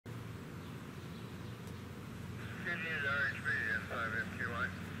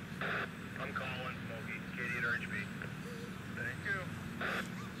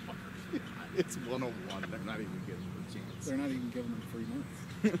It's 101. They're not even giving them a chance. They're not even giving them 3 months.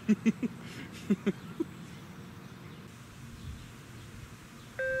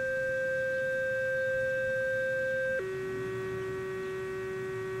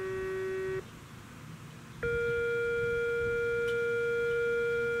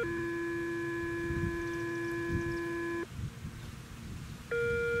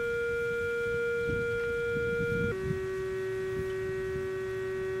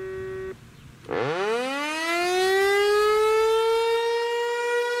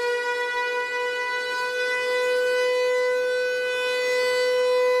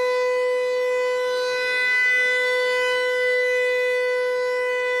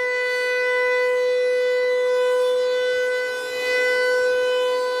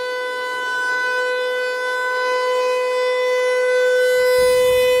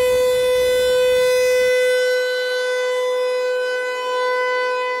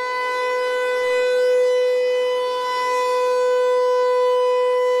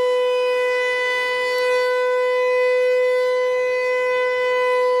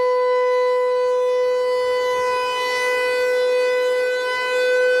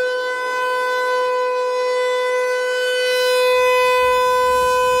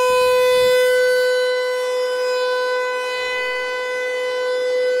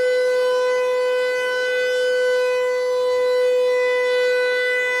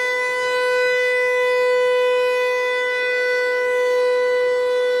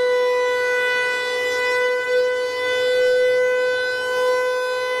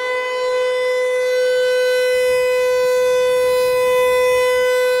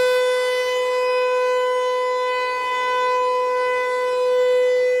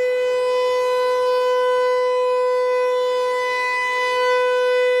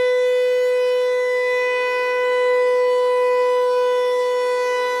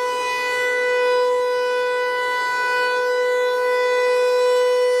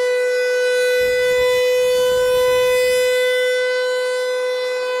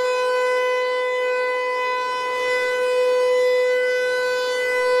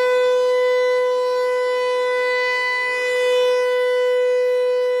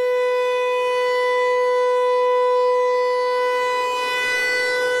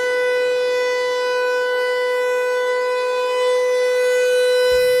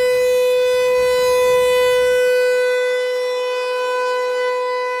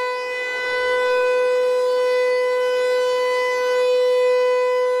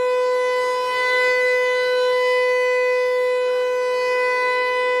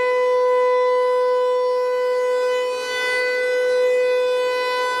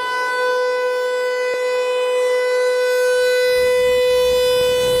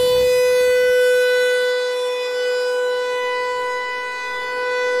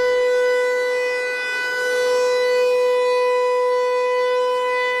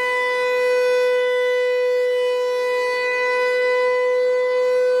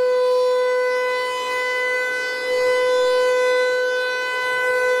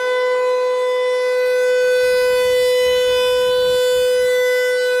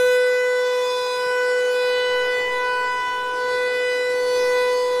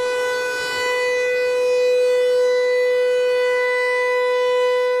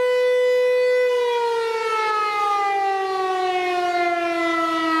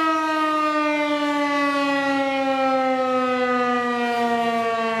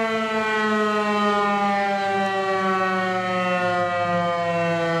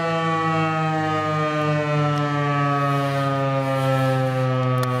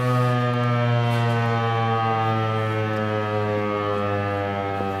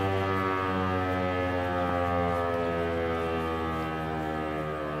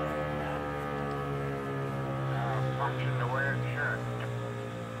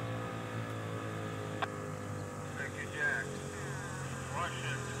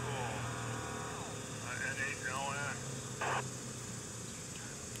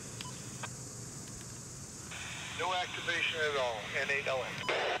 No activation at all. N8LN.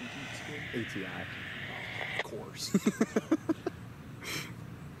 ATI. Of course.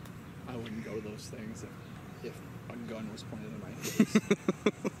 I wouldn't go to those things if a gun was pointed in my face.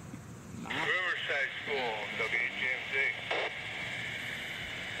 Riverside School, WHMZ.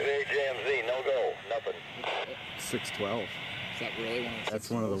 WHMZ, no go, nothing. 612. Is that really one of the That's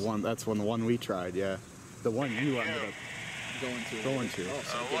one of the one. That's the one we tried. Yeah, the one you ended up going to?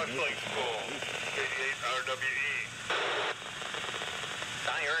 Westlake School, 88 RWE.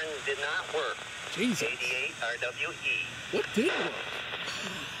 Siren did not work. Jesus. 88 RWE. What did work?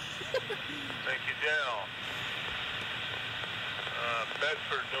 Thank you, Dale.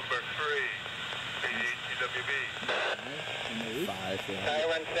 Bedford, number 3. KHTWB. And they leave. 5, yeah.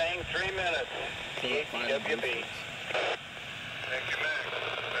 Siren saying 3 minutes. So that 5 and KHTWB. Thank you, Max.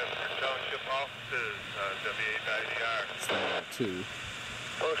 Bedford Township offices, W8IDR. It's the 2.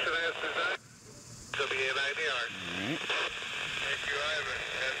 Motion as designed. W8IDR. Alright. Thank you, Ivan.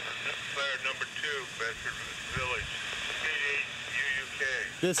 Bedford Fire number 2, Bedford Village. K8UUK.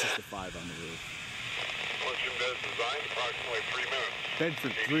 This is the 5 on the roof. Motion as designed, approximately 3 minutes.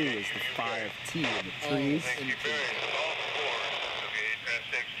 Bedford 3 is the 5T in the trees. Thank you, Barry. All 4,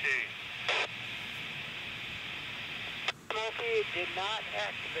 W8SXT. Murphy did not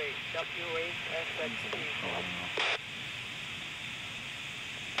activate W8SXT.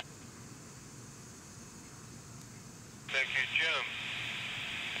 Thank you, Jim.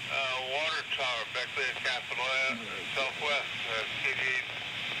 Water tower, Beckley and Capital Southwest, KD8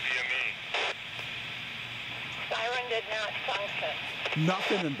 BME. Siren did not function.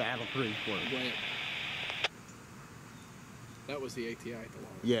 Nothing in Battle Creek worked. Right. That was the ATI at the law.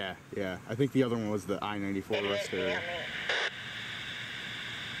 Yeah, yeah. I think the other one was the I-94 rest area.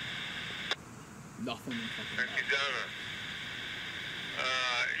 Nothing in fucking Thank you, Donna.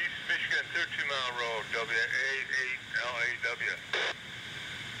 East Michigan 13-mile road, W88LAW.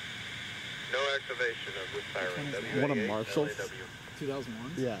 No activation of the siren. One of Marshall's?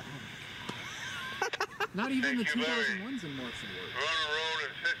 2001s? Yeah. Not even the Thank you, Larry. 2001s in Marshall work. Runner Road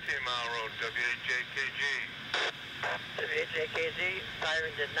and 15-mile road, W8JKG. WHJKZ,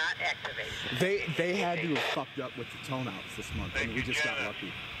 Siren did not activate. They had to have fucked up with the toneouts this month, and we just got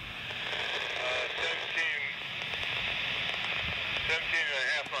lucky. 17 and a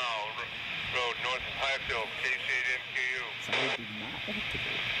half mile road north of Highfield, KC8MQU. Sorry, did not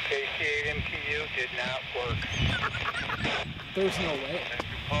activate. KC8MQU did not work. There's no way. Thank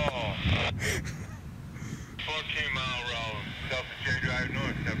you, Paul. 14-mile road south of J Drive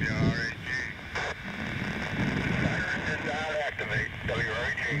North, WRAG. Siren did not activate,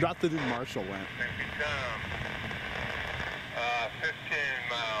 WRAG. Nothing in Marshall went. Thank you, Tom. 15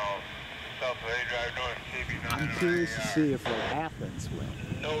 miles south of A Drive North, KB9. I'm curious to see if what happens when.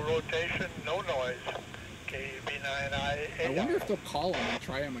 No rotation, no noise. KB9I. I wonder if they'll call them and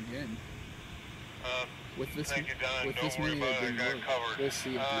try them again. With this, Thank you, Don. with Don't this worry many about that it. I didn't got work. it covered. We'll see.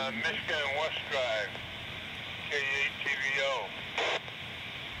 Michigan West Drive, K8TVO.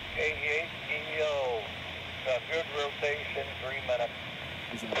 K8TVO. Good rotation, 3 minutes.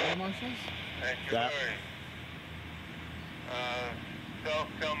 Is that one of Marshall's? Thank you, Yeah. Larry. South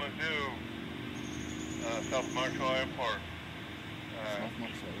Kalamazoo, South Marshall Airport. South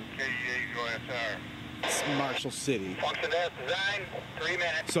Marshall. K8OSR. It's Marshall City. Function as designed, 3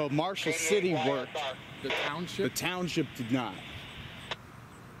 minutes. So Marshall City worked. The The township? township did not. Thank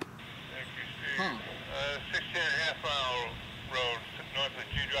you, Steve. Huh. 16 and a half mile road north of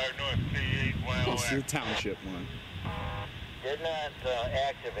G Drive North, K8YOX. This is the township one. Did not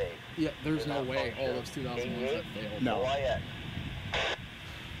activate. Yeah, there's no way all those 2001s that failed. No. Quiet.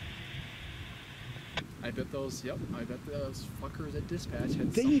 I bet those, yep, I bet those fuckers at dispatch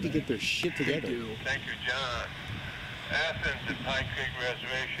had They need to something. get their shit They together. do. Thank you, John. Athens and Pine Creek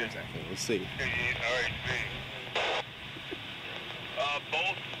Reservation, Exactly. Let's see. K8RHB.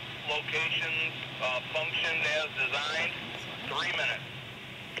 Both locations functioned as designed, 3 minutes.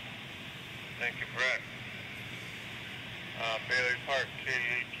 Thank you, Brett. Bailey Park,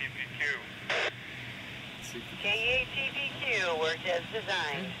 K8TPQ. Let's see if we K8TPQ worked as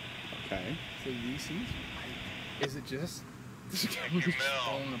designed. Okay. So UC's? Is it just Thank you, Mel.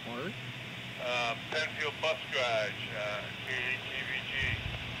 falling apart? Penfield Bus Garage, K8TVG.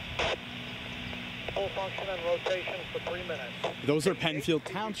 Full function and rotation for 3 minutes. Those are Penfield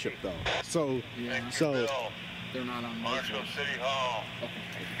Township, though. So, Yeah. Thank you, So- Bill. They're not on Marshall Marshall's. City Hall, Okay.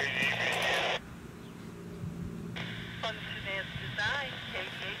 KDVG. Function as designed.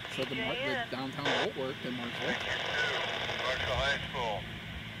 So the downtown bolt worked in Marshall. Thank you, Sue. Marshall High School,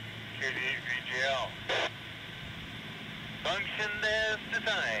 KD8VGL. Functioned as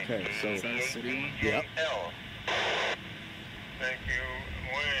designed. Okay, so- Is that a city one? Yep. KD8VGL. Thank you,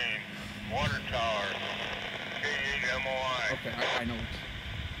 Wayne. Water Tower, K8MOI. Okay, I know.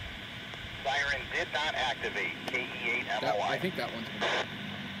 Siren did not activate. That, KE8MOI. I think that one's gonna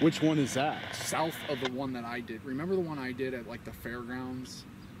which one is that? be south of the one that I did. Remember the one I did at like the fairgrounds?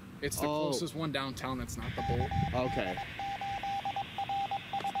 It's the Oh. closest one downtown that's not the bolt. Okay.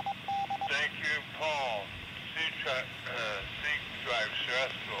 Thank you, Paul. C Drive,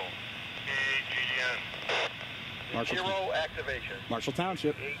 Stressful, K8GN. Marshall, Zero activation. Marshall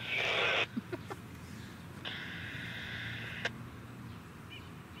Township. Is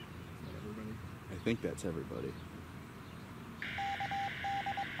that everybody? I think that's everybody.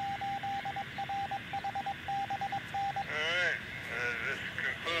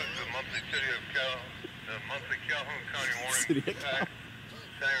 Calhoun County City warning of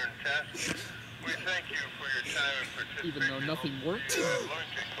Siren test. We thank you for your time and participation. Even though nothing worked.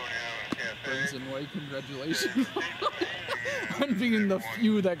 Lunch at Coney Island Cafe. Friends and Way, congratulations on being the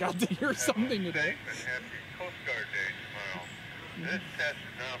few that got to hear something today. Safe and happy Coast Guard Day tomorrow. This test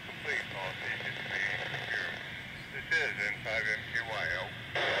is now complete. All stations being secure. This is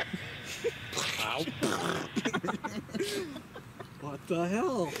N5MTYO. What the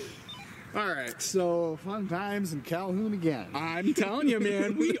hell? All right, so fun times in Calhoun again. I'm telling you,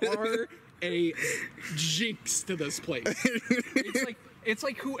 man, we are a jinx to this place. It's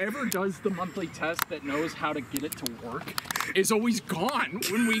like whoever does the monthly test that knows how to get it to work is always gone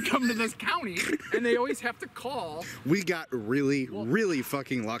when we come to this county, and they always have to call. We got really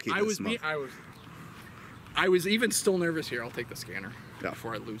fucking lucky this month. I was even still nervous here. I'll take the scanner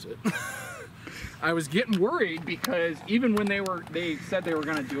before I lose it. I was getting worried because even when they said they were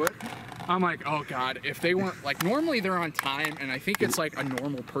gonna do it, I'm like, oh god, if they weren't like normally they're on time, and I think it's like a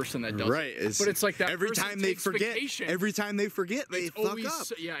normal person that does it. But it's like that every time they forget. Vacation, every time they forget, they fuck up.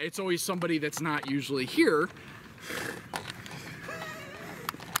 Yeah, it's always somebody that's not usually here.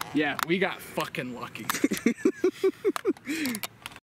 Yeah, we got fucking lucky.